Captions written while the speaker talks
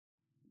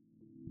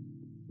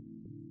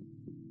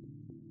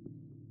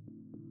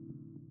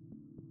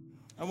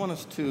I want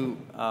us to,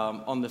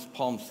 on this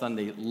Palm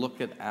Sunday,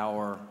 look at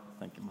our,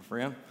 thank you, my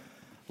friend,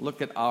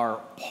 look at our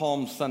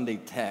Palm Sunday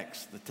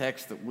text, the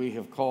text that we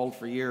have called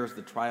for years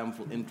the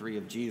triumphal entry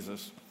of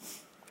Jesus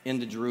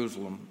into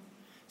Jerusalem.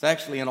 It's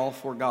actually in all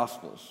four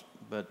Gospels,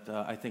 but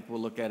I think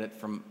we'll look at it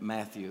from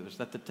Matthew. Is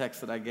that the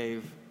text that I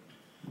gave?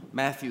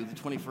 Matthew, the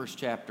 21st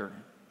chapter.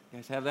 You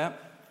guys have that?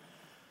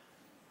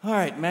 All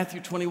right, Matthew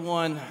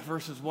 21,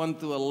 verses 1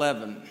 through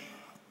 11.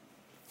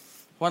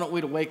 Why don't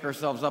we wake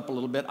ourselves up a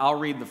little bit? I'll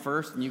read the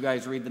first, and you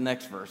guys read the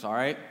next verse, all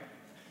right?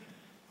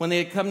 When they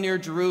had come near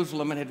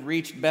Jerusalem and had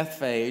reached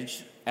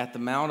Bethphage at the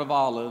Mount of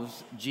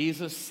Olives,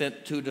 Jesus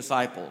sent two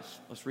disciples.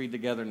 Let's read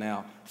together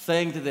now.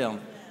 Saying to them,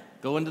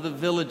 "Go into the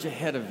village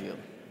ahead of you,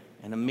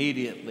 and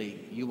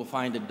immediately you will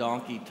find a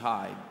donkey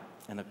tied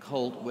and a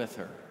colt with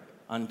her.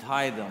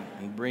 Untie them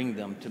and bring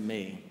them to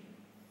me.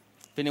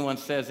 If anyone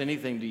says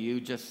anything to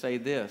you, just say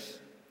this: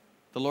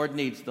 the Lord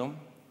needs them,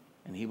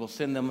 and he will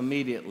send them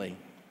immediately."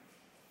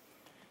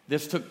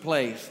 This took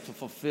place to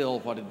fulfill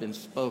what had been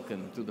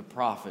spoken through the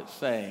prophet,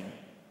 saying,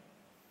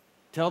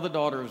 "Tell the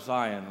daughter of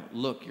Zion,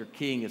 look, your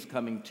king is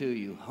coming to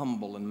you,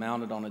 humble and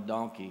mounted on a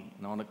donkey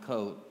and on a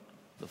coat,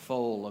 the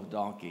foal of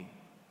donkey."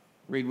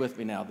 Read with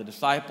me now. The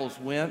disciples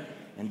went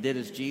and did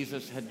as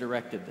Jesus had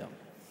directed them.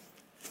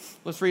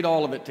 Let's read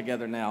all of it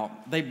together now.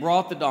 They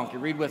brought the donkey,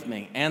 read with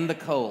me, and the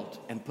colt,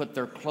 and put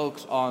their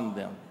cloaks on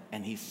them,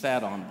 and he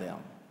sat on them.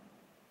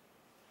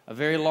 A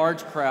very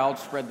large crowd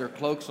spread their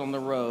cloaks on the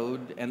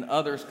road, and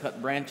others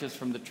cut branches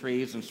from the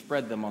trees and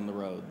spread them on the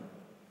road.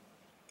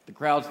 The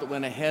crowds that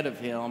went ahead of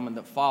him and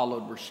that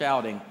followed were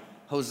shouting,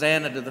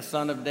 "Hosanna to the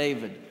Son of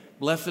David!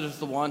 Blessed is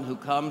the one who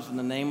comes in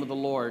the name of the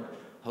Lord!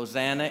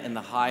 Hosanna in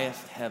the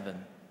highest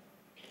heaven!"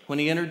 When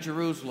he entered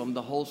Jerusalem,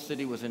 the whole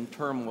city was in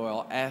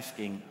turmoil,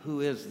 asking,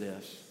 "Who is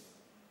this?"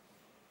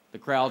 The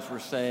crowds were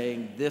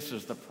saying, "This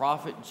is the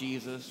prophet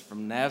Jesus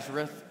from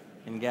Nazareth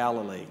in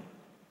Galilee."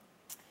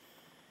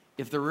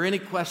 If there were any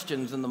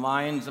questions in the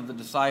minds of the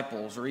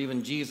disciples, or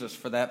even Jesus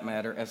for that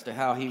matter, as to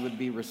how he would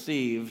be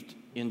received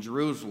in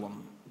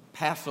Jerusalem,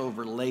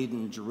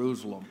 Passover-laden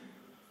Jerusalem,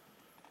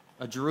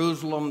 a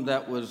Jerusalem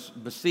that was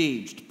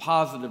besieged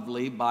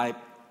positively by,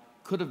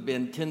 could have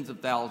been tens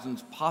of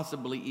thousands,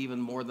 possibly even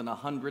more than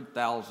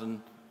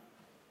 100,000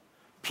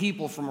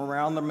 people from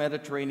around the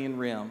Mediterranean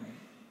rim,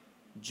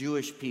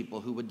 Jewish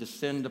people who would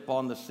descend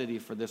upon the city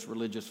for this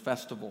religious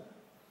festival.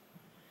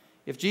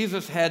 If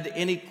Jesus had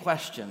any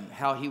question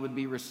how he would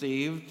be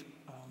received,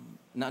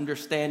 an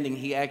understanding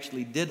he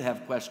actually did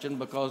have question,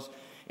 because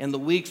in the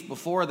weeks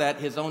before that,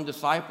 his own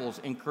disciples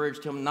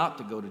encouraged him not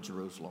to go to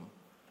Jerusalem.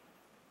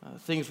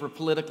 Things were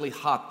politically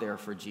hot there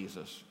for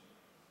Jesus.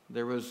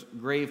 There was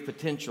grave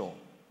potential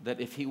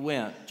that if he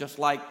went, just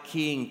like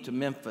King to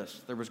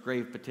Memphis, there was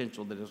grave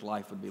potential that his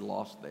life would be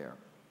lost there.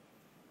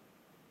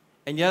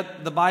 And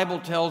yet the Bible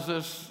tells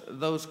us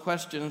those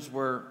questions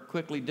were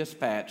quickly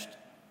dispatched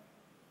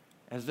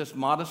as this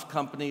modest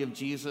company of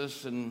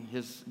Jesus and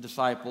his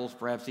disciples,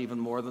 perhaps even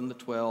more than the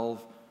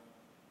 12,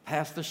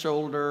 passed the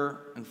shoulder,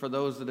 and for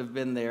those that have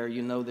been there,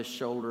 you know this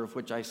shoulder of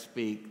which I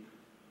speak,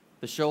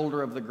 the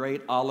shoulder of the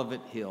great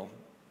Olivet Hill.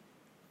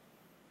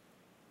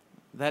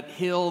 That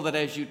hill that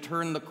as you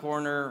turn the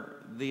corner,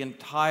 the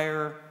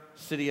entire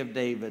city of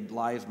David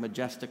lies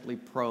majestically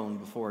prone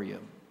before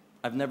you.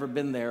 I've never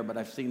been there, but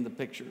I've seen the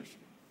pictures.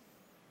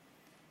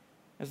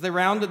 As they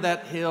rounded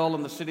that hill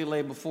and the city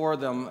lay before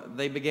them,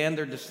 they began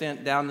their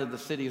descent down to the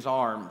city's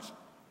arms.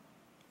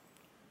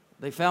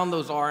 They found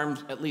those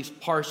arms at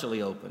least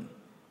partially open,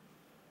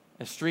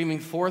 as streaming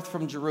forth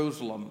from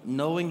Jerusalem,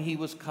 knowing he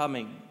was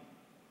coming,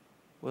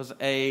 was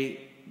a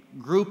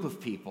group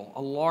of people,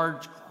 a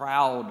large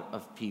crowd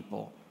of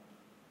people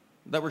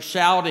that were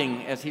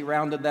shouting as he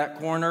rounded that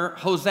corner,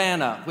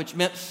 "Hosanna," which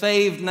meant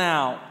 "save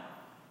now,"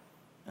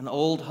 an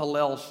old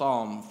Hallel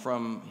psalm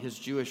from his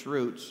Jewish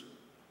roots.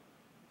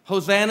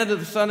 "Hosanna to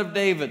the Son of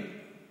David.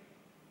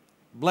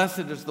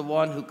 Blessed is the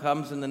one who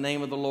comes in the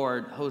name of the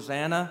Lord.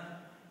 Hosanna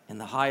in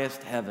the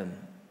highest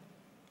heaven."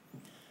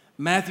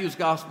 Matthew's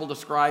gospel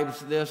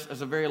describes this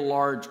as a very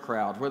large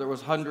crowd. Whether it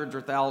was hundreds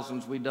or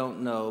thousands, we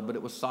don't know, but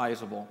it was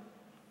sizable.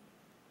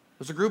 It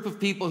was a group of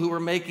people who were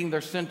making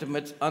their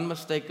sentiments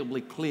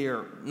unmistakably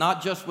clear,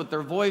 not just with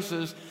their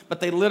voices, but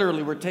they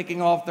literally were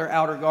taking off their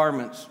outer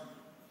garments.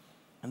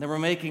 And they were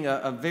making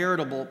a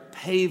veritable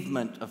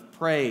pavement of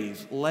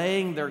praise,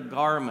 laying their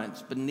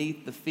garments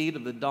beneath the feet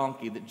of the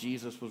donkey that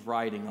Jesus was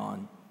riding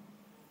on.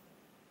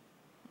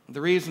 The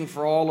reason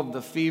for all of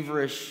the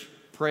feverish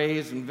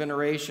praise and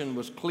veneration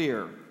was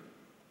clear.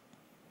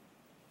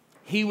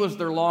 He was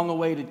their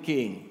long-awaited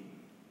king.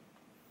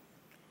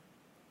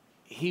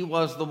 He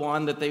was the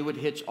one that they would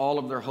hitch all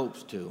of their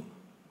hopes to.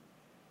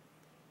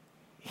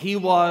 He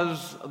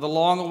was the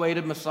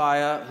long-awaited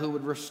Messiah who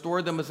would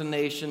restore them as a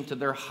nation to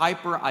their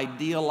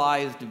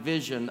hyper-idealized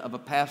vision of a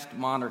past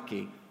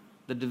monarchy,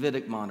 the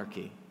Davidic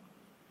monarchy.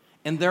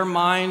 In their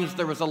minds,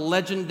 there was a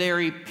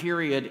legendary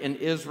period in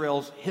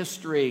Israel's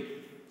history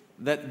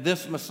that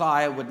this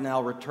Messiah would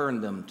now return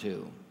them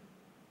to.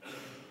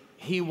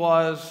 He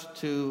was,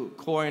 to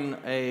coin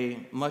a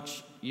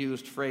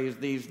much-used phrase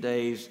these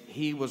days,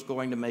 he was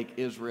going to make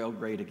Israel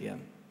great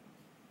again.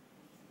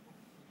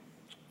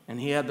 And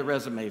he had the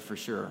resume for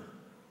sure.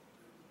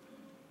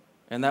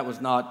 And that was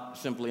not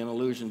simply an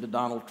allusion to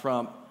Donald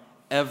Trump.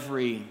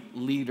 Every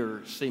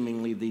leader,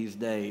 seemingly these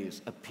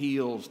days,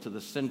 appeals to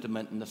the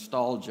sentiment and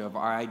nostalgia of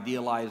our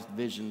idealized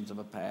visions of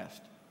a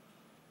past.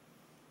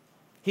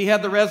 He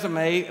had the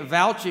resume.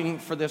 Vouching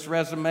for this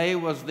resume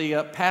was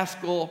the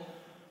Paschal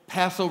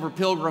Passover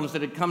pilgrims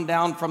that had come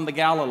down from the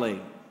Galilee,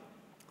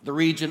 the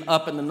region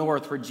up in the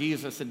north where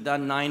Jesus had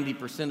done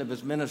 90% of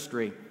his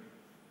ministry.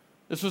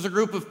 This was a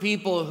group of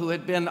people who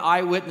had been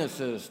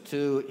eyewitnesses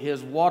to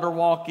his water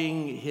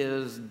walking,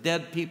 his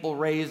dead people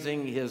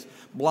raising, his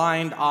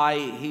blind eye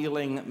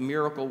healing,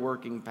 miracle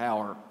working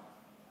power.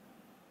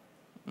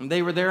 And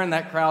they were there in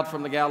that crowd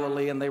from the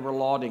Galilee, and they were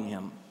lauding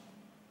him.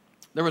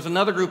 There was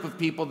another group of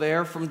people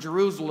there from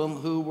Jerusalem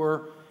who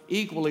were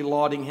equally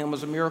lauding him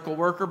as a miracle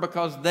worker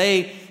because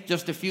they,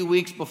 just a few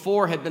weeks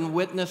before, had been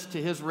witness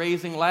to his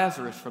raising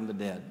Lazarus from the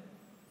dead.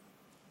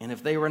 And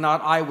if they were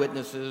not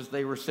eyewitnesses,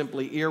 they were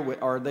simply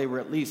they were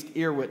at least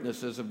ear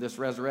witnesses of this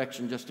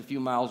resurrection just a few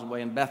miles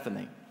away in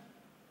Bethany.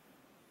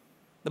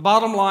 The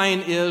bottom line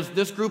is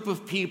this group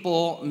of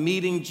people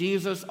meeting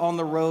Jesus on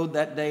the road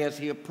that day as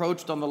he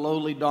approached on the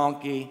lowly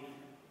donkey,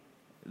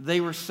 they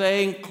were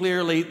saying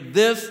clearly,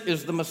 this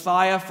is the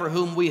Messiah for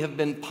whom we have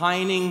been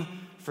pining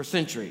for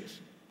centuries.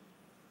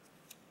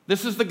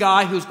 This is the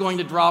guy who's going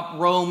to drop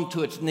Rome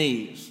to its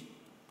knees.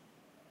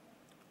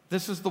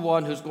 This is the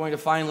one who's going to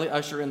finally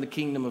usher in the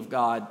kingdom of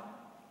God.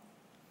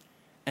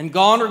 And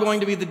gone are going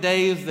to be the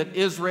days that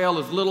Israel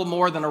is little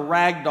more than a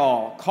rag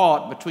doll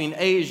caught between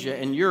Asia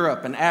and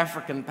Europe and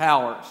African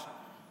powers.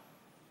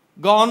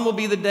 Gone will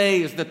be the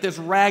days that this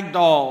rag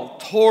doll,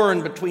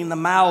 torn between the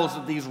mouths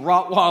of these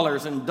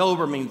Rottweilers and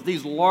Dobermans,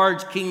 these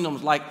large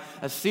kingdoms like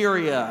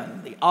Assyria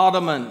and the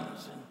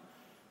Ottomans and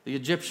the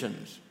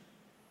Egyptians.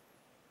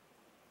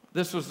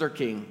 This was their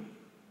king.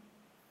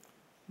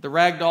 The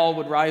rag doll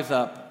would rise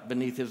up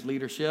beneath his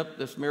leadership,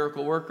 this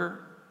miracle worker,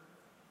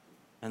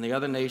 and the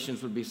other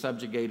nations would be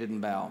subjugated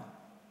and bow.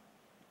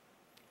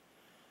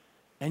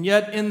 And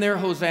yet, in their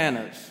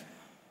hosannas,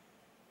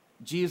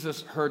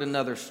 Jesus heard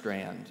another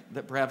strand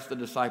that perhaps the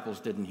disciples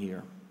didn't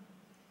hear.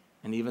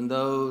 And even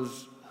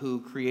those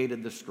who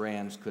created the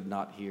strands could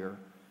not hear.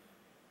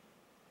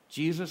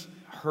 Jesus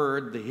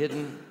heard the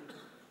hidden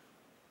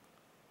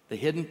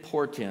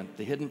portent,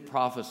 the hidden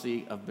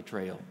prophecy of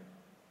betrayal.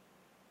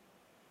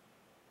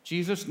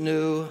 Jesus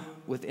knew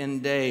within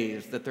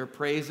days that their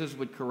praises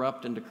would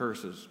corrupt into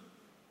curses.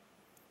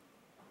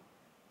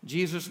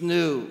 Jesus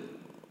knew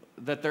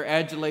that their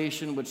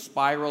adulation would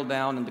spiral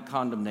down into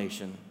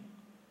condemnation,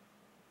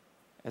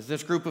 as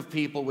this group of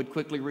people would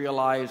quickly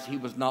realize he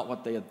was not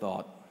what they had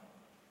thought.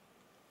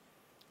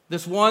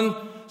 This one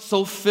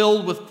so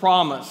filled with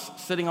promise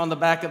sitting on the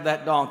back of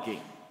that donkey.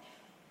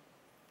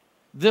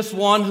 This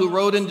one who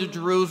rode into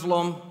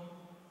Jerusalem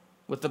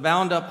with the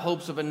bound-up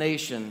hopes of a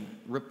nation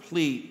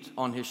replete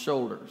on his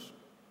shoulders.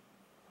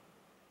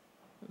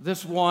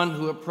 This one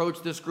who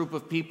approached this group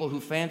of people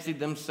who fancied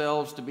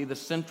themselves to be the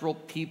central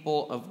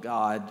people of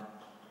God.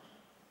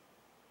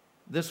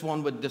 This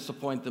one would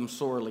disappoint them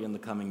sorely in the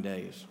coming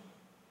days.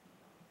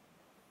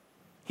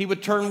 He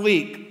would turn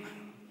weak.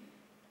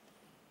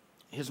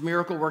 His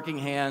miracle-working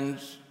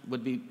hands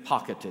would be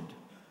pocketed.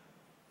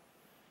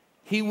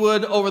 He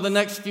would, over the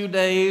next few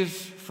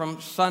days, from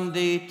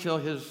Sunday till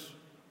his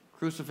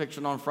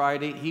crucifixion on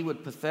Friday, he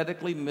would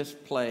pathetically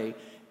misplay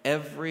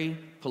every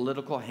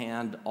political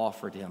hand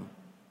offered him.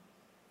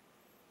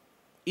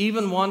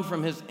 Even one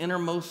from his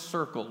innermost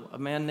circle, a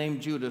man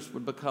named Judas,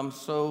 would become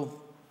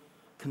so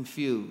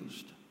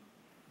confused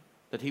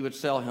that he would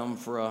sell him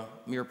for a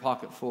mere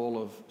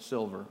pocketful of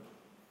silver.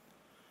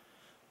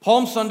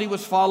 Palm Sunday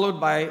was followed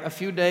by a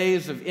few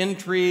days of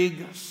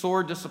intrigue,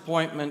 sore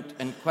disappointment,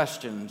 and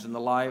questions in the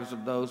lives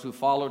of those who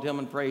followed him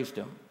and praised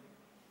him.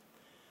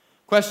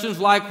 Questions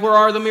like, where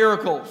are the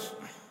miracles?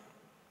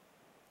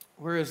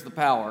 Where is the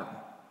power?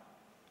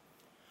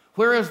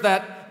 Where is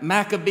that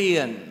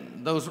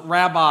Maccabean, those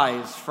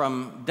rabbis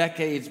from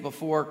decades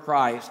before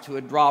Christ who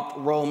had dropped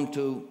Rome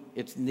to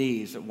its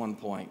knees at one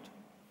point?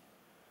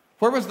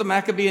 Where was the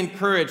Maccabean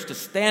courage to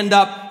stand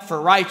up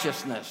for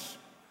righteousness?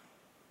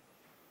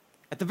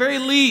 At the very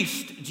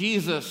least,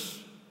 Jesus,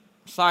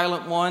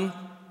 silent one,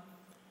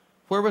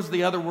 where was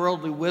the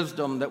otherworldly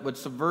wisdom that would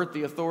subvert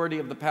the authority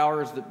of the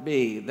powers that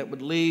be, that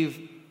would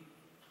leave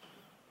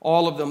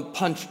all of them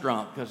punch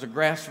drunk as a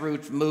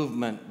grassroots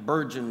movement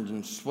burgeoned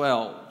and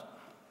swelled?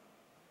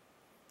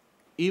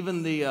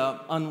 Even the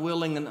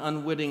unwilling and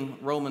unwitting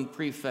Roman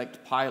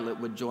prefect Pilate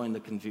would join the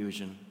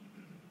confusion.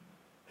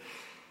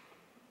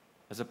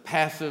 As a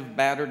passive,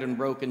 battered, and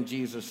broken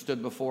Jesus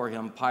stood before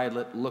him,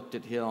 Pilate looked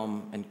at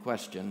him and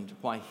questioned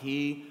why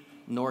he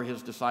nor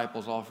his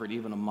disciples offered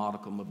even a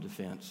modicum of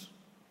defense.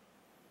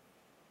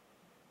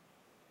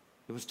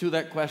 It was to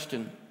that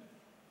question,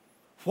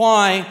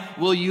 why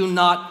will you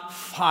not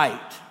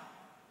fight?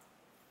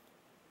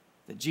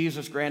 that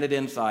Jesus granted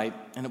insight,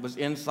 and it was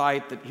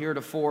insight that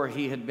heretofore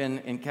he had been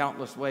in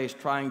countless ways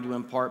trying to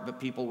impart, but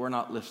people were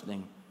not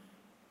listening.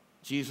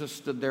 Jesus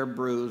stood there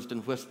bruised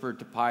and whispered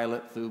to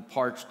Pilate through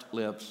parched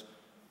lips,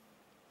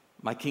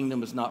 "My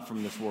kingdom is not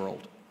from this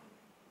world."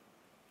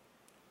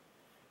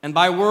 And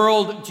by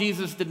world,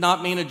 Jesus did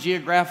not mean a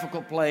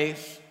geographical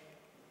place,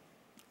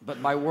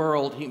 but by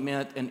world, he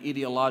meant an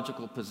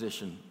ideological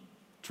position,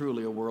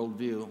 truly a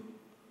worldview,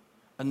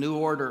 a new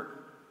order,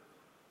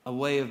 a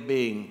way of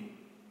being.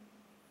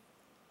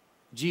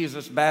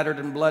 Jesus, battered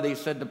and bloody,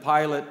 said to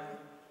Pilate,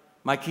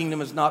 "My kingdom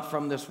is not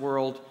from this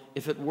world.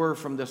 If it were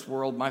from this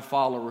world, my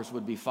followers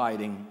would be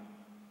fighting.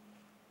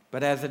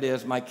 But as it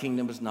is, my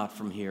kingdom is not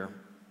from here."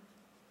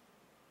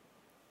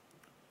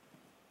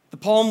 The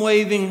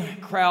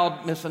palm-waving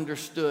crowd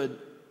misunderstood.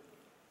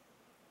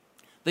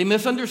 They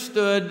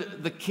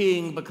misunderstood the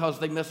king because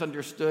they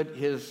misunderstood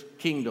his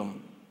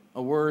kingdom,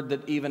 a word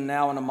that even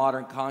now in a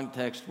modern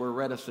context we're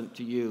reticent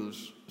to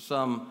use.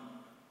 Some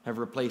have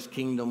replaced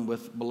kingdom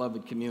with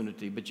beloved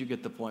community, but you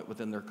get the point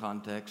within their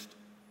context.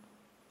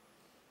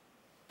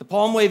 The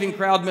palm-waving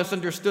crowd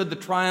misunderstood the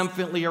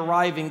triumphantly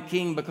arriving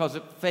king because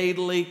it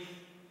fatally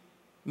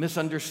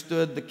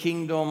misunderstood the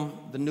kingdom,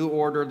 the new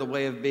order, the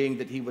way of being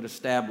that he would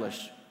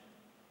establish.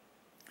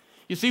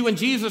 You see, when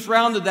Jesus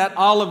rounded that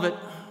Olivet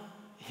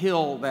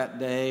hill that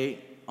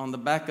day on the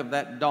back of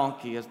that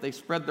donkey, as they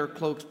spread their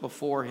cloaks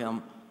before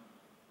him,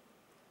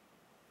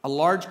 a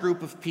large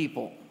group of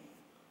people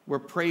were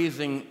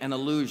praising an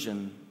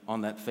illusion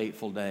on that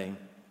fateful day.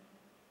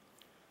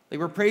 They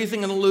were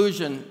praising an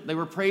illusion. They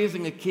were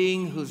praising a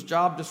king whose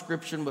job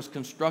description was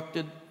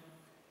constructed,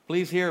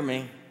 please hear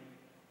me,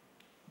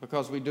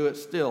 because we do it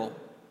still,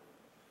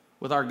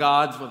 with our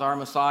gods, with our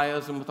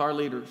messiahs, and with our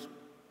leaders.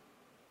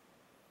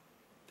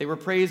 They were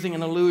praising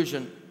an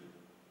illusion,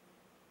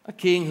 a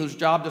king whose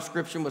job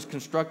description was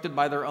constructed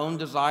by their own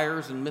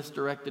desires and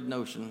misdirected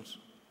notions.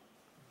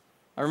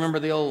 I remember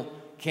the old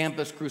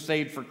Campus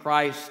Crusade for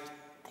Christ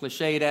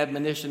cliched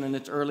admonition in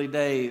its early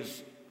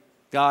days.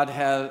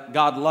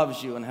 God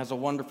loves you and has a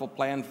wonderful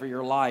plan for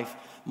your life.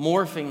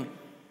 Morphing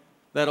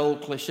that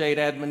old cliched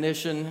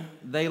admonition,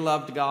 they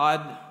loved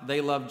God,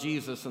 they loved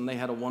Jesus, and they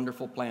had a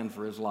wonderful plan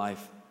for his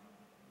life.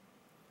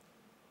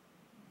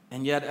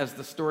 And yet, as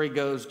the story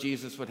goes,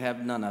 Jesus would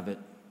have none of it.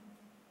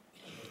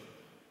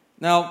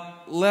 Now,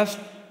 lest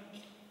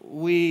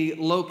we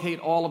locate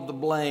all of the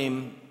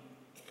blame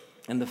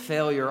and the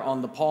failure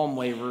on the palm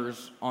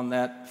wavers on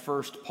that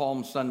first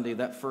Palm Sunday,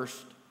 that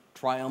first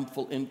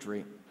triumphal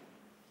entry,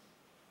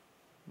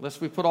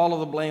 lest we put all of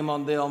the blame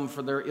on them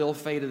for their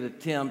ill-fated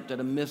attempt at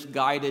a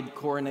misguided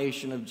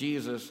coronation of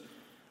Jesus,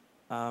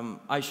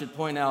 I should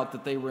point out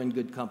that they were in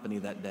good company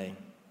that day.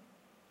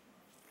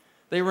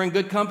 They were in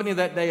good company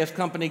that day, as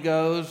company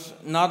goes,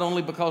 not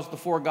only because the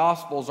four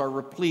Gospels are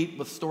replete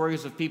with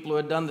stories of people who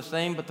had done the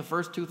same, but the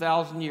first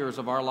 2,000 years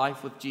of our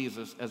life with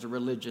Jesus as a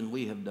religion,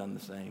 we have done the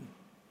same.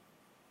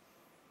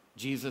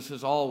 Jesus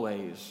has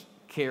always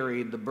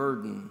carried the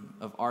burden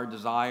of our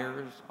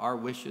desires, our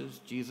wishes.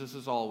 Jesus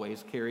has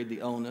always carried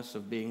the onus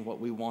of being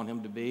what we want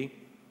him to be.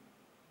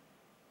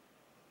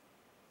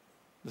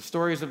 The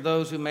stories of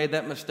those who made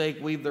that mistake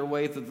weave their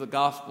way through the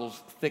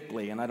Gospels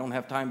thickly, and I don't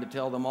have time to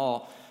tell them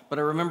all. But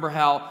I remember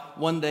how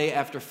one day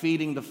after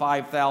feeding the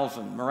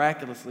 5,000,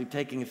 miraculously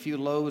taking a few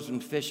loaves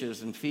and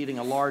fishes and feeding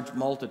a large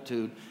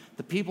multitude,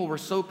 the people were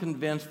so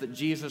convinced that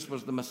Jesus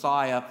was the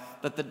Messiah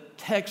that the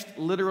text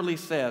literally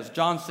says,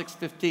 John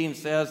 6:15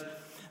 says,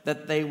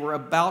 that they were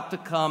about to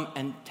come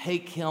and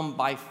take him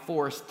by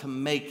force to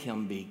make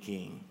him be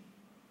king.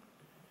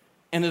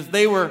 And as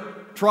they were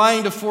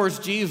trying to force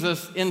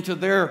Jesus into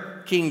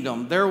their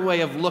kingdom, their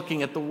way of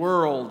looking at the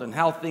world and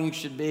how things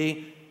should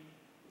be,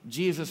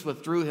 Jesus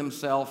withdrew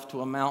himself to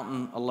a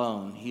mountain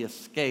alone. He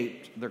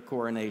escaped their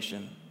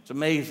coronation. It's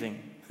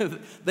amazing.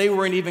 They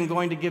weren't even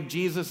going to give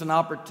Jesus an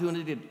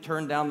opportunity to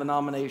turn down the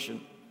nomination.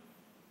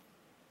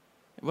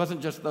 It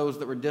wasn't just those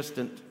that were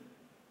distant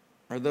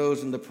or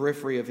those in the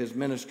periphery of his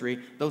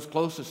ministry, those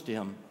closest to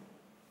him.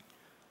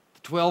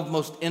 The 12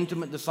 most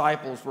intimate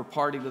disciples were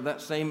party to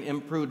that same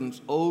imprudence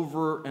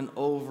over and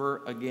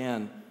over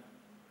again.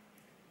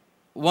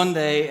 One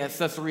day at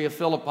Caesarea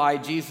Philippi,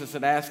 Jesus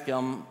had asked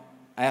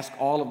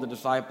all of the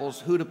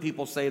disciples, "Who do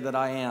people say that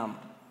I am?"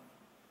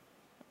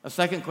 A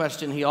second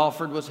question he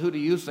offered was, "Who do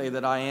you say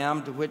that I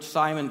am?" To which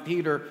Simon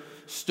Peter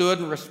stood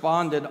and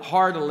responded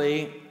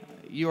heartily,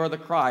 "You are the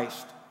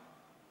Christ.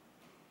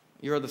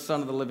 You are the Son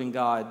of the living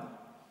God."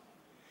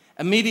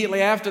 Immediately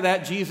after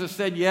that, Jesus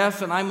said,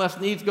 "Yes, and I must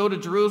needs go to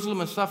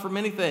Jerusalem and suffer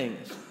many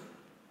things."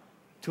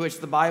 To which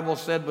the Bible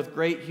said with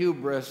great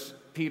hubris,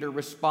 Peter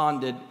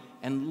responded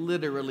and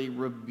literally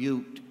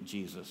rebuked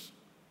Jesus.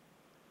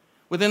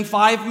 Within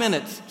 5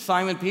 minutes,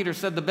 Simon Peter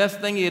said the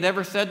best thing he had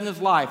ever said in his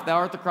life, "Thou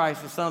art the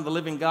Christ, the Son of the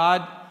living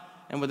God."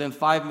 And within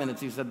 5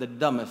 minutes, he said the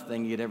dumbest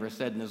thing he had ever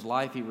said in his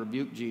life. He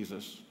rebuked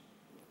Jesus.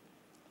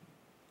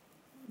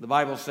 The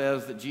Bible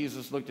says that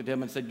Jesus looked at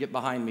him and said, "Get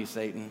behind me,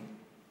 Satan.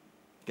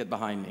 Get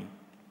behind me."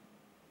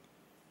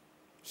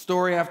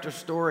 Story after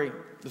story.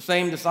 The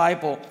same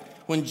disciple,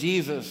 when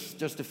Jesus,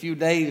 just a few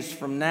days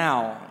from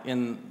now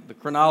in the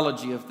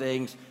chronology of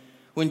things,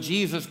 when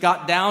Jesus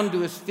got down to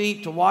his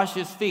feet to wash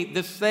his feet,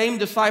 this same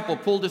disciple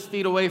pulled his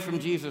feet away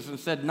from Jesus and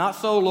said, "Not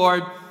so,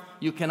 Lord,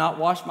 you cannot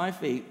wash my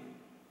feet."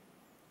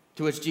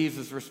 To which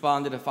Jesus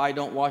responded, "If I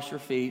don't wash your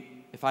feet,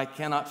 if I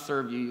cannot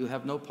serve you, you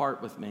have no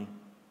part with me."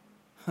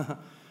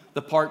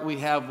 The part we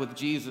have with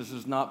Jesus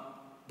is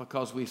not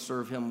because we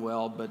serve him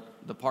well, but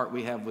the part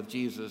we have with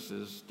Jesus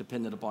is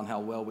dependent upon how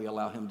well we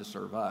allow him to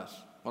serve us.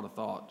 What a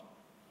thought.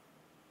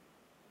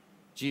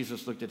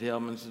 Jesus looked at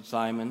him and said,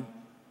 "Simon,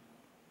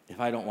 if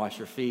I don't wash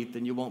your feet,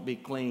 then you won't be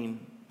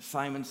clean."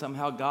 Simon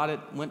somehow got it,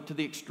 went to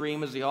the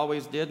extreme as he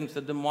always did, and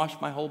said, "Then wash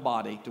my whole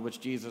body." To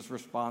which Jesus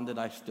responded,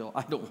 I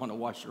don't want to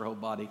wash your whole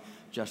body,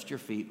 just your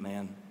feet,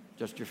 man,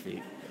 just your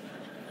feet.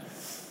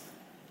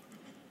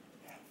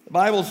 The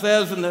Bible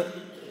says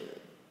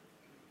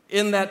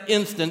in that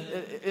instant,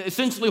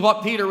 essentially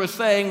what Peter was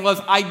saying was,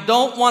 I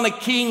don't want a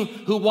king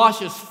who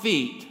washes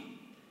feet.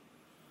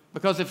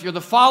 Because if you're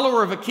the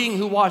follower of a king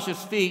who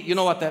washes feet, you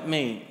know what that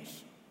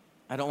means.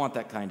 I don't want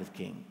that kind of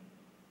king.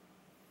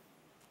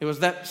 It was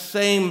that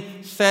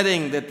same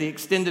setting that the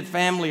extended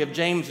family of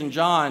James and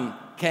John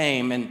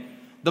came, and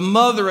the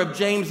mother of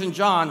James and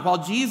John, while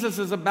Jesus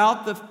is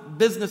about the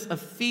business of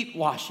feet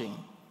washing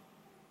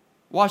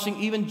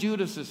even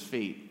Judas's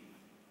feet,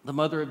 the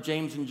mother of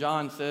James and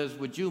John says,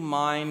 "Would you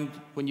mind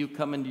when you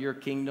come into your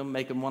kingdom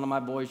making one of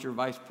my boys your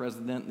vice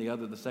president and the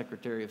other the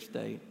secretary of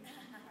state?"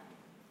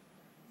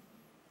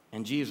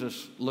 And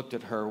Jesus looked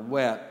at her,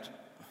 wet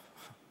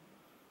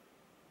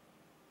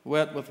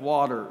with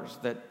waters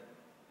that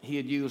he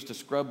had used to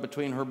scrub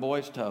between her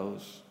boy's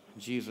toes.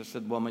 Jesus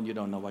said, "Woman, you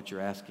don't know what you're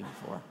asking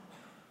for."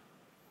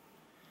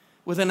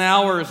 Within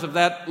hours of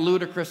that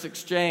ludicrous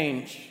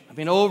exchange,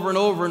 over and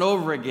over and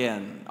over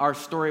again, our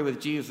story with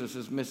Jesus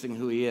is missing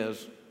who he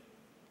is.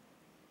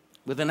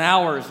 Within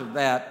hours of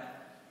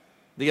that,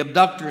 the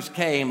abductors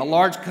came. A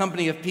large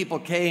company of people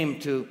came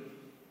to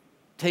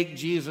take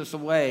Jesus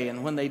away.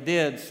 And when they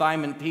did,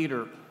 Simon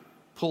Peter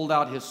pulled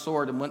out his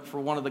sword and went for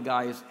one of the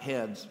guy's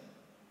heads.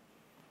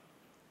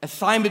 As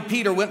Simon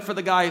Peter went for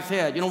the guy's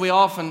head, we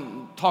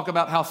often talk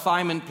about how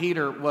Simon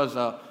Peter was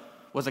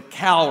a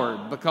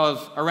coward because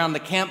around the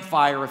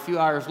campfire a few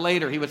hours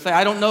later, he would say,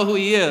 "I don't know who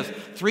he is."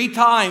 3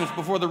 times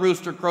before the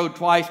rooster crowed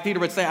twice,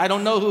 Peter would say, "I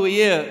don't know who he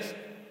is."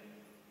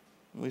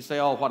 And we say,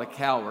 "Oh, what a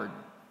coward."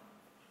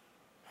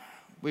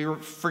 We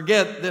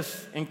forget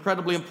this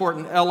incredibly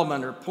important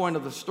element or point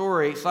of the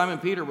story. Simon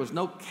Peter was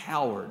no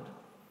coward.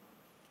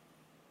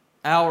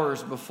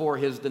 Hours before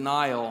his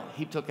denial,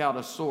 he took out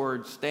a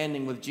sword,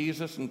 standing with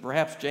Jesus and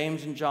perhaps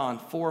James and John,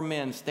 4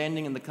 men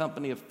standing in the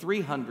company of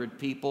 300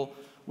 people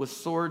with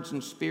swords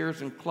and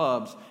spears and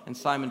clubs, and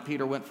Simon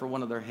Peter went for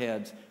one of their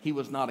heads. He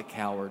was not a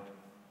coward.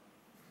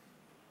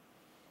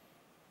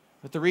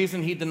 But the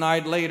reason he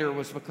denied later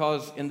was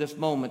because in this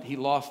moment he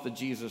lost the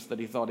Jesus that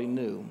he thought he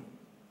knew.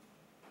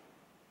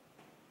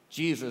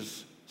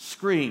 Jesus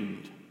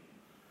screamed,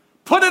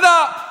 "Put it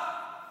up!"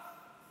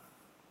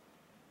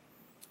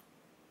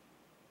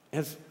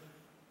 As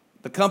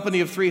the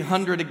company of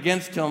 300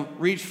 against him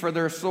reached for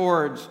their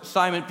swords,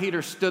 Simon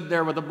Peter stood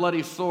there with a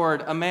bloody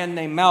sword. A man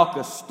named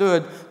Malchus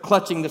stood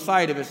clutching the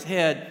side of his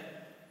head.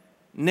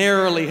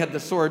 Narrowly had the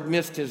sword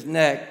missed his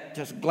neck,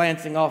 just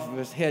glancing off of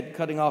his head,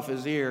 cutting off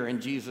his ear,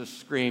 and Jesus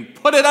screamed,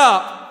 "Put it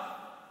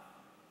up!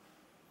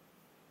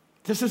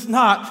 This is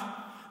not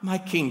my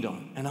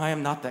kingdom, and I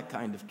am not that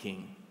kind of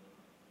king.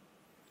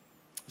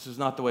 This is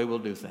not the way we'll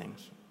do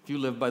things. If you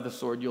live by the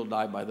sword, you'll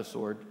die by the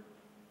sword.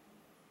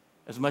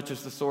 As much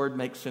as the sword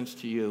makes sense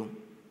to you,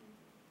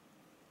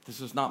 this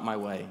is not my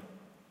way."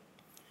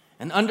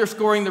 And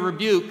underscoring the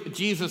rebuke,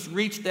 Jesus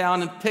reached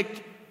down and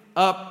picked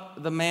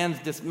up the man's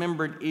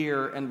dismembered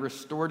ear and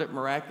restored it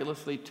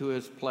miraculously to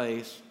his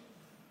place.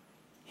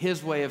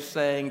 His way of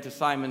saying to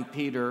Simon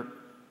Peter,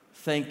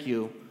 "Thank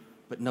you,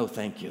 but no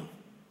thank you.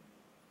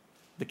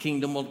 The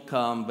kingdom will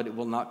come, but it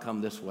will not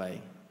come this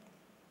way."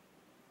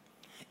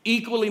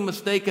 Equally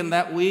mistaken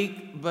that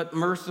week, but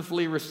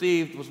mercifully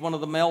received, was one of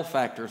the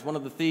malefactors, one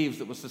of the thieves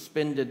that was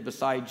suspended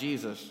beside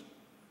Jesus.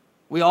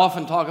 We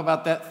often talk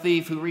about that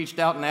thief who reached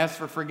out and asked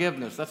for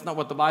forgiveness. That's not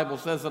what the Bible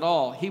says at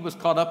all. He was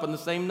caught up in the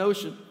same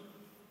notion.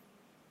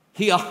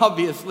 He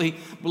obviously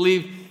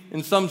believed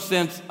in some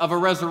sense of a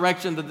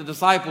resurrection that the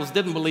disciples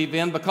didn't believe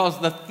in,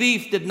 because the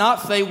thief did not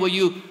say, "Will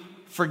you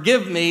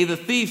forgive me?" The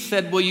thief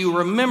said, "Will you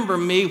remember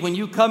me when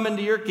you come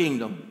into your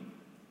kingdom?"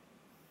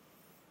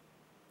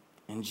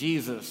 And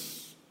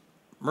Jesus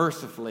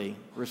mercifully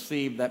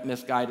received that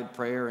misguided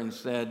prayer and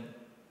said,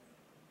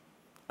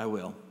 "I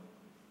will.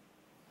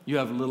 You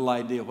have little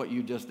idea what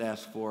you just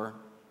asked for,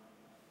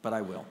 but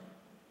I will."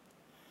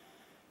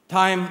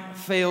 Time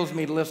fails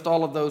me to list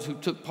all of those who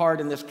took part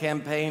in this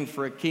campaign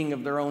for a king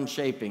of their own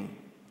shaping.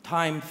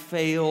 Time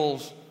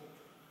fails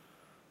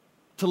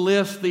to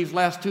list these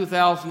last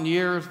 2,000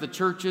 years the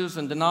churches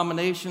and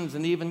denominations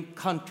and even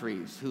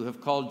countries who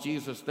have called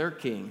Jesus their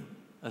king,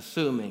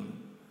 assuming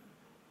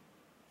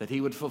that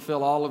he would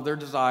fulfill all of their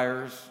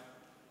desires,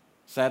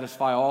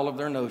 satisfy all of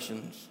their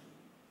notions,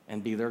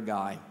 and be their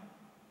guy.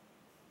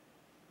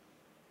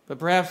 But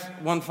perhaps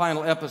one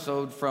final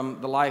episode from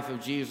the life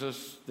of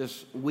Jesus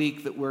this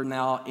week that we're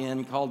now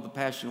in, called the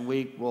Passion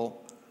Week, will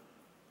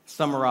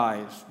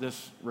summarize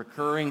this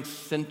recurring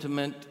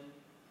sentiment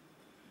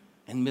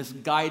and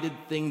misguided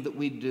thing that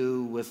we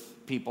do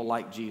with people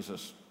like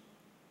Jesus.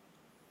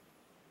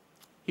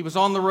 He was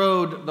on the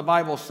road, the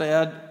Bible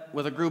said,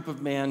 with a group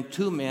of men,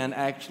 2 men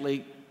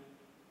actually,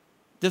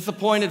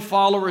 disappointed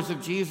followers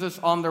of Jesus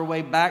on their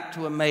way back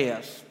to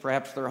Emmaus,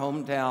 perhaps their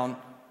hometown.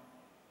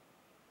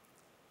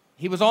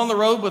 He was on the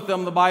road with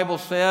them, the Bible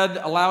said,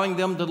 allowing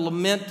them to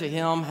lament to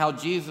him how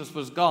Jesus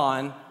was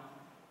gone.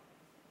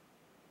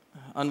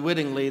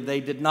 Unwittingly, they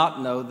did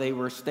not know they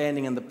were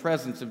standing in the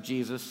presence of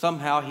Jesus.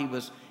 Somehow he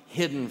was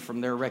hidden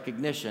from their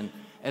recognition.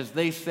 As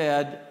they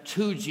said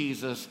to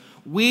Jesus,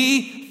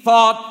 "We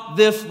thought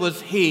this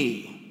was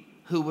he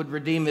who would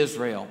redeem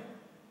Israel.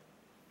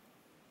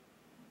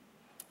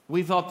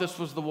 We thought this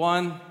was the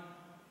one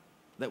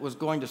that was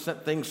going to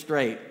set things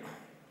straight."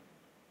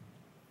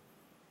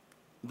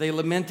 They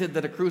lamented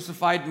that a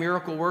crucified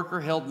miracle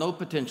worker held no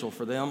potential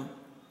for them.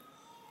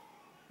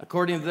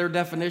 According to their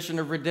definition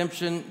of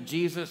redemption,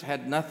 Jesus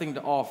had nothing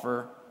to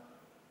offer.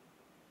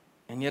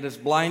 And yet, as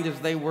blind as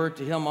they were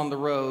to him on the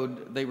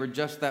road, they were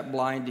just that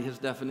blind to his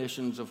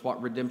definitions of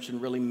what redemption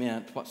really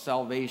meant, what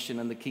salvation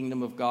and the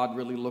kingdom of God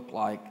really looked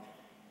like.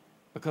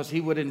 Because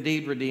he would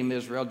indeed redeem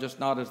Israel, just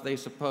not as they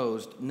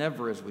supposed,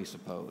 never as we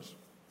suppose.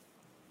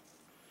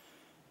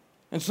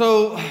 And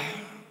so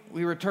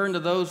we return to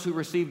those who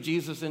received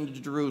Jesus into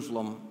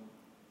Jerusalem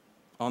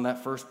on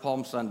that first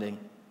Palm Sunday.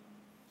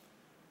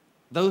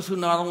 Those who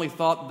not only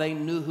thought they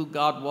knew who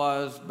God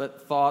was,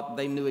 but thought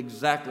they knew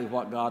exactly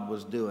what God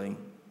was doing.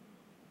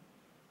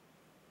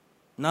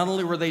 Not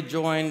only were they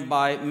joined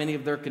by many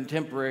of their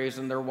contemporaries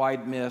in their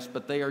wide miss,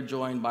 but they are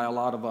joined by a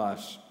lot of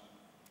us.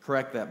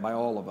 Correct that, by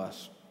all of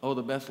us. Oh,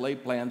 the best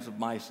laid plans of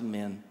mice and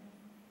men.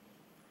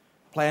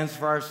 Plans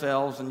for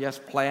ourselves, and yes,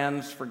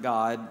 plans for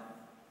God.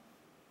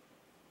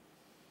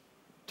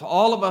 To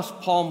all of us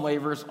palm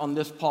wavers on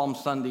this Palm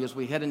Sunday as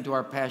we head into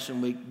our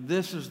Passion Week,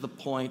 this is the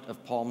point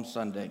of Palm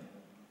Sunday.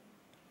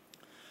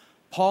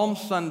 Palm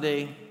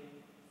Sunday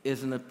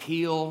is an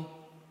appeal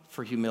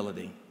for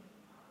humility.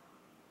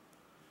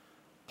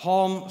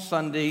 Palm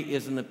Sunday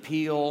is an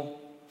appeal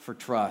for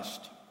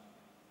trust.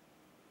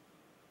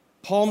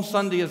 Palm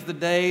Sunday is the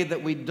day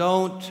that we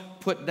don't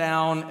put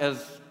down,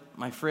 as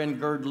my friend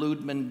Gerd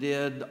Ludman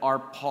did, our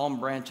palm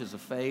branches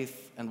of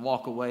faith and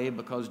walk away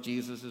because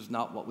Jesus is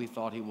not what we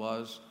thought he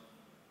was.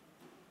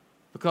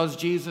 Because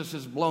Jesus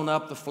has blown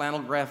up the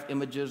flannel graph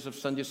images of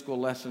Sunday school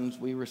lessons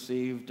we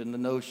received and the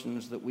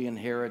notions that we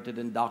inherited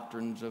and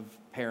doctrines of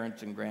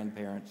parents and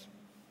grandparents.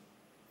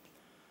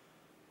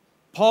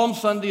 Palm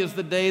Sunday is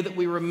the day that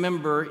we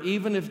remember,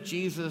 even if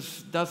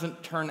Jesus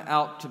doesn't turn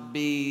out to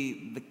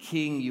be the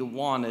king you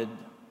wanted,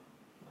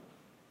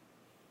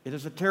 it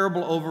is a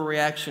terrible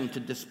overreaction to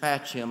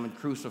dispatch him and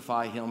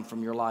crucify him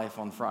from your life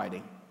on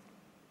Friday.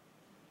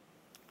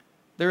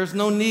 There is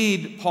no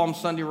need, Palm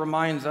Sunday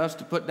reminds us,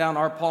 to put down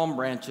our palm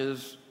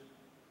branches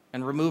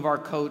and remove our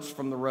coats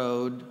from the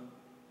road,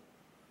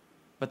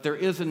 but there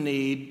is a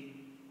need.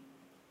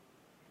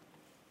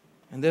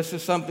 And this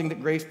is something that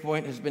Grace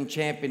Point has been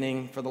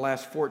championing for the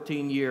last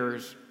 14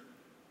 years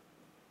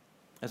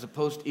as a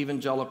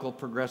post-evangelical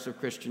progressive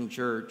Christian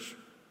church,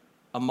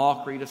 a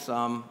mockery to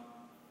some,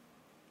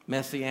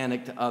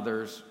 messianic to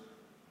others,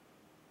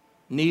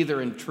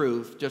 neither in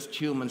truth, just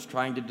humans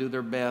trying to do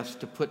their best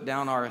to put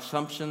down our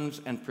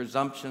assumptions and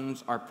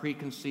presumptions, our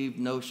preconceived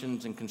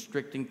notions and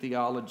constricting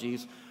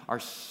theologies, our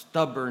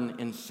stubborn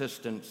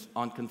insistence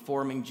on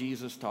conforming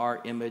Jesus to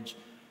our image,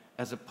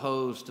 as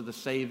opposed to the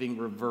saving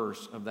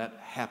reverse of that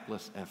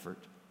hapless effort.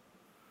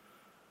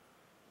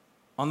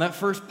 On that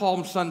first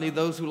Palm Sunday,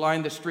 those who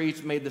lined the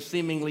streets made the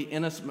seemingly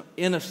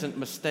innocent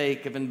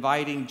mistake of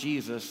inviting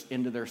Jesus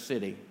into their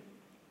city.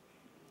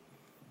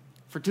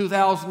 For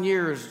 2,000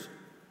 years,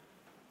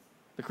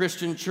 the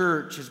Christian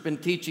church has been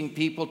teaching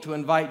people to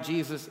invite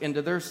Jesus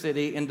into their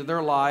city, into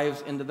their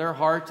lives, into their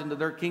hearts, into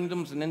their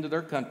kingdoms, and into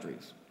their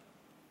countries.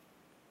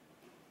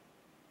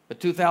 But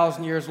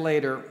 2,000 years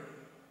later,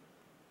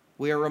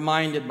 we are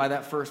reminded by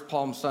that first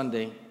Palm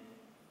Sunday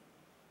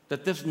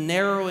that this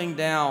narrowing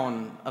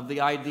down of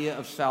the idea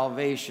of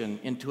salvation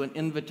into an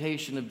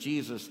invitation of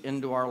Jesus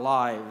into our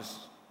lives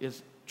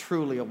is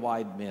truly a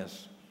wide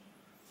miss.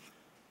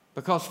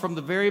 Because from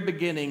the very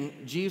beginning,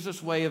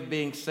 Jesus' way of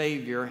being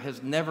Savior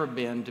has never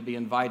been to be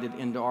invited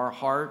into our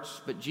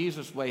hearts, but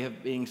Jesus' way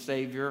of being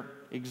Savior,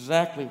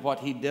 exactly what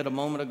he did a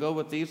moment ago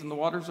with these in the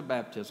waters of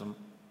baptism.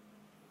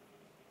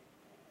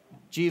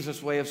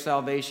 Jesus' way of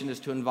salvation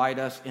is to invite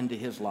us into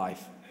his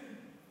life,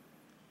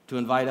 to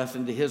invite us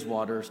into his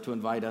waters, to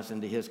invite us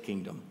into his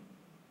kingdom.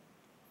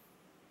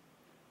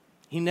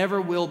 He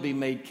never will be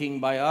made king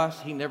by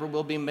us. He never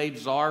will be made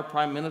czar,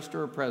 prime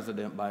minister, or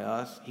president by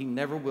us. He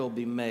never will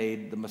be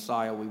made the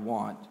Messiah we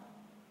want.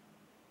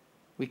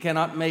 We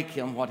cannot make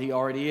him what he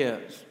already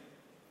is.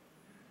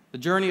 The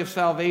journey of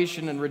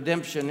salvation and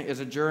redemption is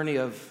a journey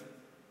of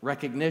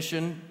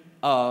recognition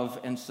of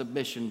and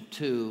submission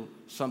to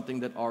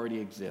something that already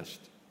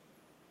exists.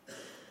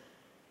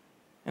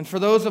 And for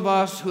those of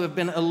us who have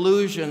been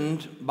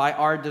illusioned by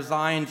our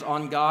designs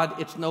on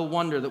God, it's no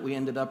wonder that we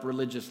ended up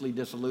religiously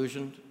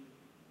disillusioned,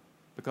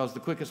 because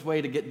the quickest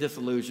way to get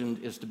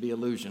disillusioned is to be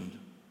illusioned.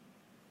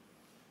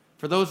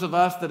 For those of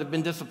us that have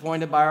been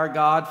disappointed by our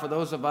God, for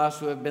those of us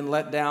who have been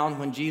let down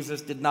when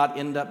Jesus did not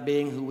end up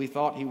being who we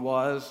thought he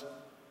was,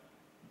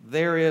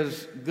 there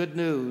is good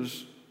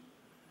news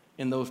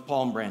in those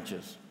palm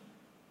branches.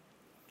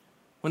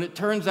 When it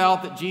turns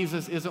out that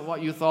Jesus isn't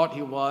what you thought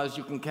he was,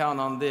 you can count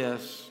on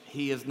this: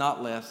 he is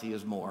not less, he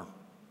is more.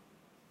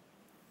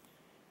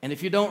 And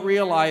if you don't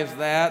realize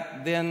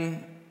that,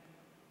 then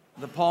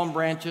the palm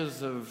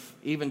branches of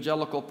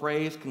evangelical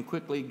praise can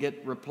quickly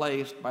get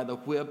replaced by the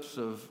whips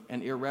of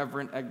an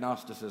irreverent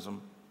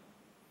agnosticism.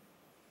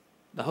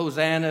 The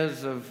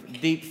hosannas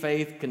of deep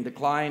faith can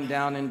decline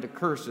down into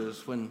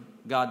curses when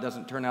God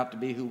doesn't turn out to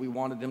be who we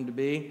wanted him to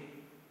be,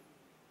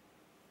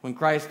 when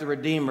Christ the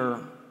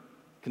Redeemer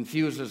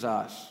confuses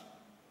us.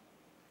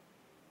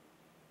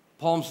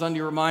 Palm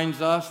Sunday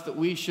reminds us that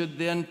we should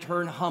then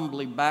turn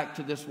humbly back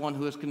to this one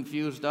who has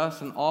confused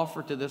us and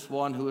offer to this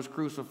one who is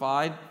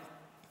crucified,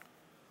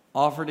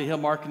 offer to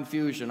him our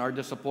confusion, our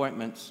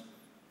disappointments,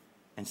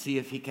 and see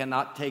if he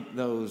cannot take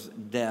those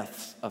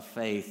deaths of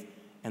faith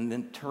and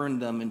then turn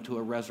them into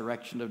a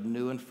resurrection of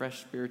new and fresh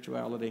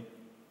spirituality.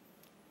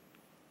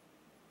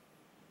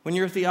 When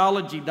your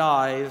theology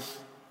dies,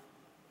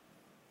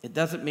 it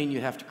doesn't mean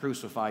you have to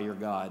crucify your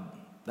God.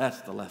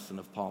 That's the lesson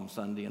of Palm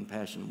Sunday and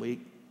Passion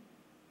Week.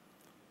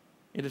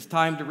 It is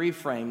time to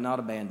reframe, not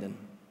abandon.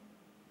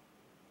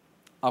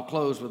 I'll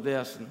close with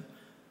this. And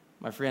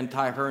my friend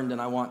Ty Herndon,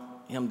 I want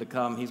him to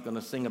come. He's going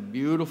to sing a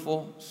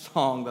beautiful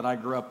song that I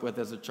grew up with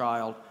as a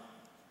child,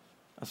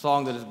 a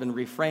song that has been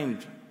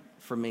reframed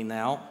for me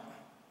now.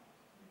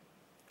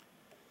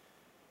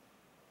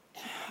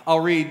 I'll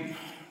read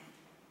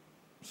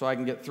so I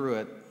can get through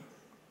it.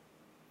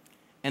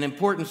 An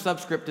important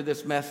subscript to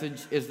this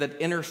message is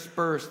that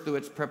interspersed through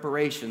its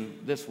preparation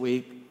this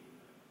week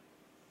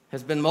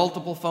has been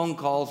multiple phone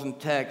calls and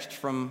texts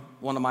from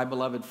one of my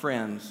beloved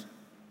friends,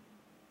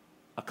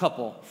 a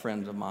couple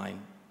friends of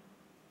mine.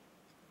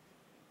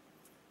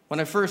 When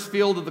I first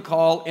fielded the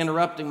call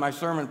interrupting my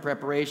sermon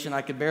preparation,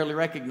 I could barely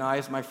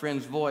recognize my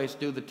friend's voice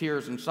due to the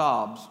tears and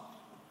sobs.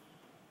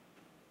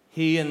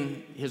 He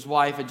and his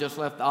wife had just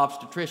left the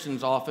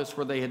obstetrician's office,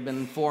 where they had been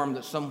informed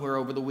that somewhere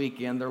over the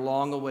weekend their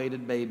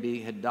long-awaited baby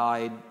had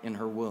died in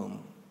her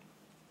womb.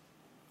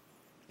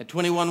 At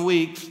 21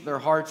 weeks, their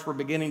hearts were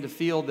beginning to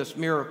feel this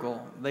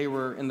miracle. They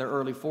were in their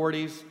early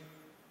 40s.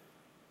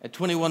 At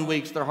 21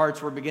 weeks, their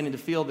hearts were beginning to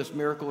feel this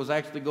miracle was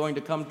actually going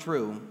to come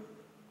true.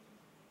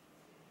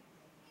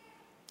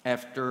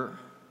 After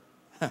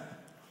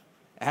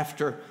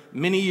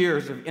many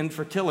years of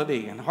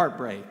infertility and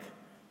heartbreak,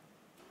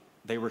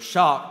 they were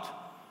shocked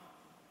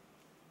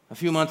a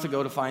few months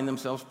ago to find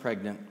themselves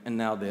pregnant, and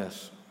now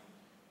this.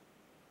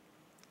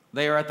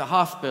 They are at the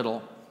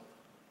hospital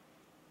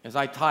as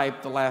I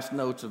type the last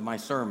notes of my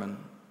sermon.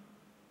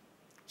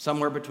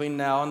 Somewhere between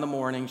now and the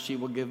morning, she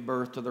will give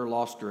birth to their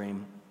lost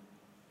dream.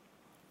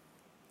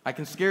 I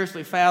can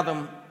scarcely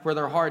fathom where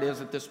their heart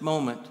is at this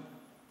moment.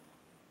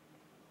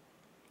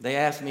 They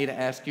asked me to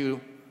ask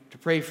you to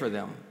pray for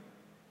them,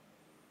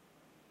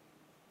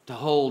 to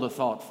hold a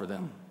thought for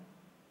them.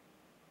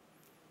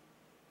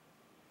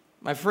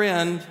 My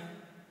friend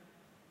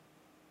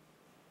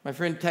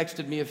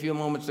texted me a few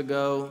moments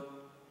ago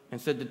and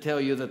said to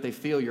tell you that they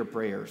feel your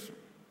prayers.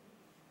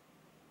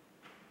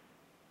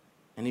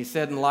 And he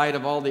said, in light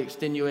of all the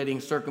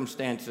extenuating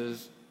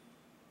circumstances,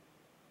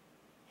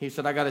 he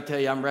said, I got to tell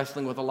you, I'm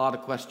wrestling with a lot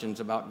of questions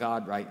about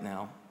God right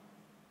now.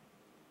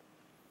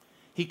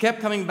 He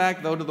kept coming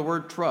back, though, to the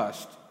word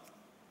trust.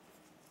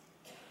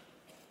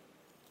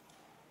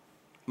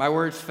 My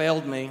words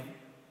failed me.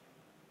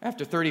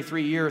 After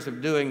 33 years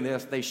of doing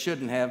this, they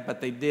shouldn't have,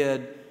 but they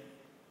did.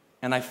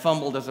 And I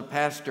fumbled as a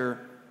pastor,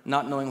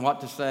 not knowing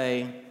what to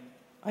say.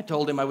 I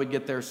told him I would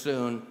get there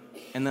soon,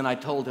 and then I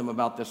told him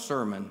about this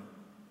sermon.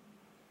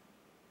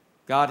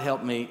 God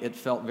help me, it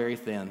felt very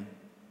thin.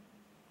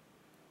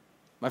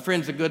 My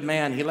friend's a good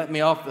man. He let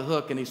me off the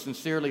hook, and he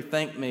sincerely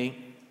thanked me.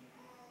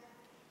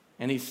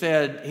 And he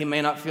said he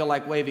may not feel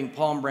like waving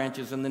palm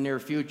branches in the near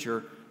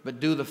future, but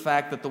due to the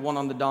fact that the one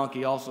on the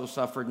donkey also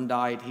suffered and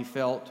died, he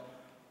felt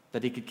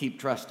that he could keep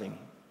trusting.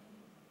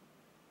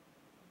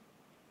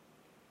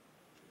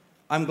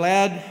 I'm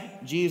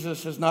glad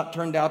Jesus has not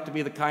turned out to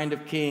be the kind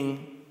of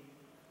king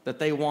that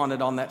they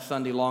wanted on that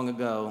Sunday long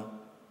ago.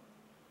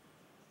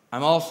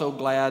 I'm also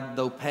glad,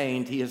 though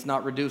pained, he has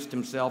not reduced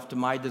himself to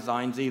my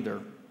designs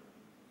either.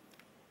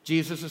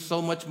 Jesus is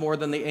so much more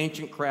than the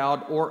ancient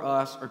crowd or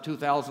us or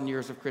 2,000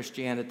 years of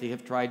Christianity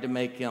have tried to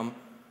make him,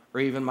 or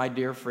even my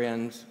dear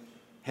friends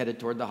headed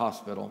toward the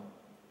hospital.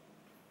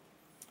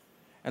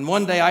 And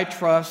one day, I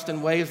trust,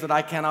 in ways that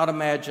I cannot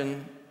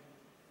imagine,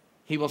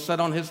 he will sit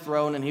on his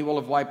throne and he will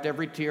have wiped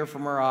every tear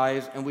from our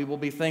eyes, and we will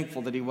be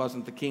thankful that he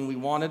wasn't the king we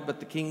wanted, but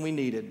the king we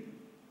needed.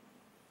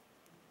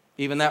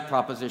 Even that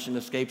proposition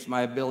escapes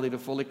my ability to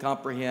fully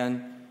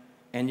comprehend,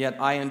 and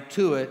yet I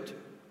intuit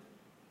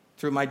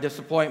through my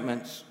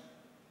disappointments,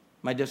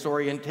 my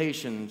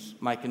disorientations,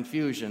 my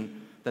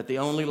confusion, that the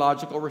only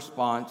logical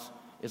response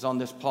is on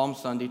this Palm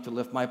Sunday to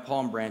lift my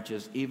palm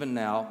branches, even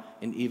now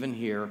and even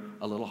here,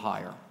 a little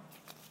higher.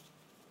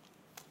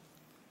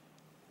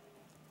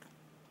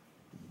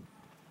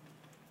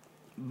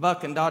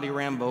 Buck and Dottie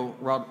Rambo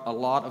wrote a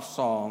lot of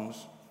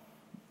songs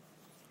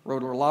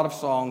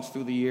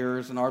through the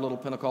years, and our little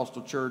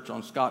Pentecostal church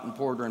on Scott and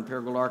Porter in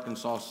Paragould,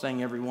 Arkansas,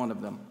 sang every one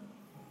of them.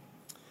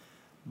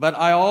 But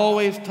I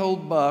always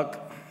told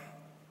Buck,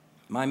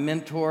 my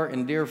mentor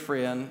and dear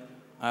friend,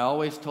 I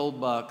always told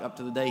Buck up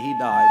to the day he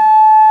died,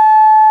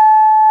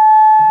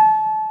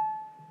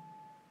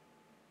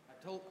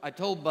 I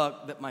told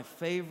Buck that my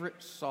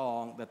favorite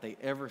song that they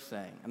ever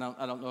sang, and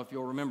I don't know if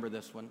you'll remember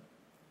this one,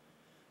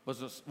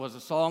 was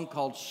a song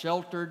called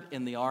Sheltered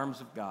in the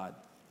Arms of God.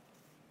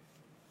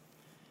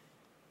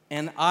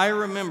 And I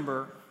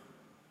remember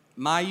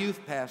my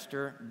youth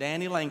pastor,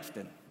 Danny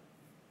Langston.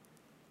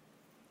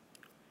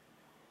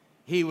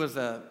 He was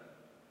a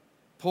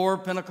poor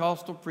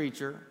Pentecostal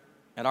preacher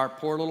at our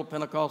poor little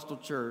Pentecostal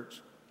church,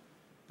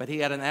 but he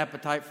had an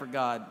appetite for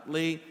God.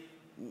 Lee,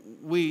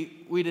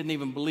 we didn't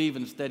even believe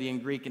in studying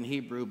Greek and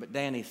Hebrew, but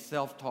Danny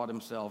self-taught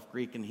himself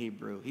Greek and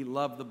Hebrew. He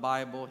loved the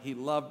Bible. He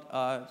loved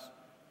us.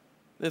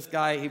 This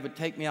guy, he would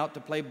take me out to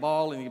play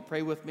ball, and he'd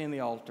pray with me in the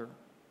altar.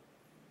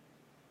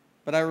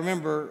 But I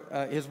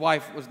remember his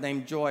wife was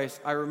named Joyce.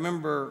 I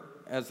remember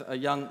as a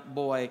young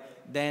boy,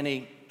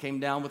 Danny came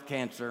down with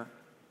cancer.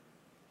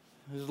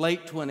 In his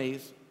late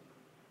 20s.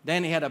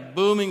 Danny had a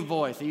booming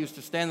voice. He used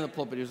to stand in the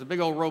pulpit. He was a big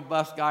old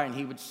robust guy, and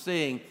he would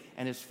sing.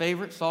 And his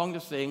favorite song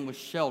to sing was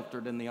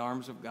Sheltered in the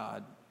Arms of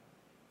God.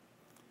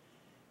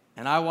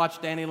 And I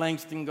watched Danny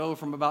Langston go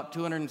from about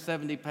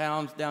 270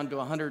 pounds down to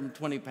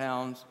 120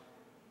 pounds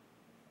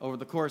over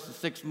the course of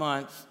 6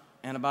 months.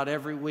 And about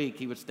every week,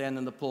 he would stand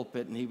in the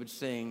pulpit and he would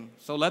sing,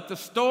 "So let the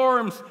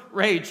storms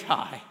rage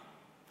high,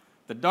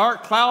 the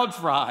dark clouds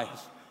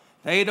rise.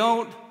 They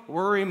don't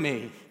worry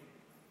me,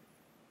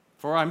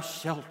 for I'm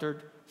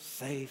sheltered,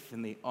 safe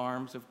in the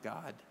arms of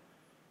God."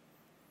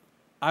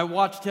 I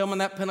watched him in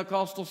that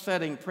Pentecostal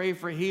setting pray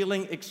for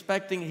healing,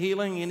 expecting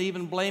healing, and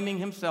even blaming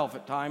himself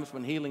at times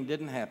when healing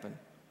didn't happen.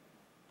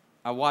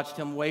 I watched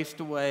him waste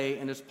away,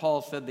 and as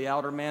Paul said, the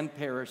outer man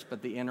perished,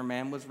 but the inner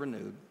man was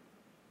renewed.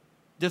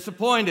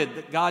 Disappointed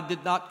that God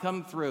did not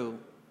come through,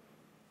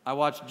 I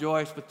watched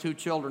Joyce with 2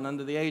 children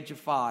under the age of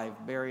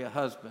 5 bury a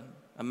husband,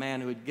 a man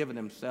who had given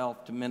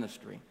himself to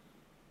ministry.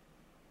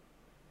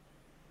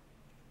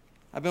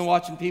 I've been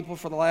watching people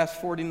for the last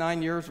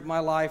 49 years of my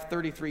life,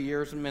 33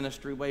 years in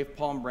ministry, wave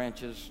palm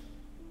branches.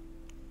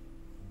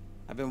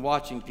 I've been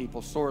watching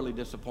people sorely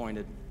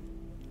disappointed.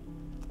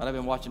 But I've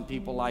been watching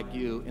people like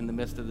you in the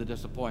midst of the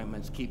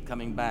disappointments keep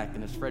coming back.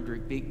 And as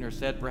Frederick Buechner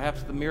said,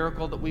 perhaps the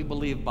miracle that we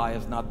believe by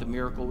is not the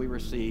miracle we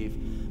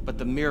receive, but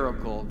the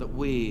miracle that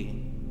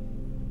we,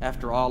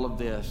 after all of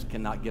this,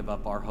 cannot give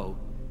up our hope.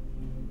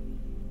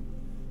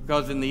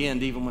 Because in the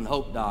end, even when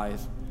hope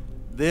dies,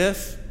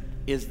 this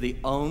is the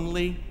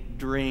only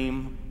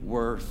dream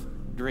worth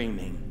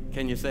dreaming.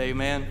 Can you say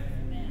amen?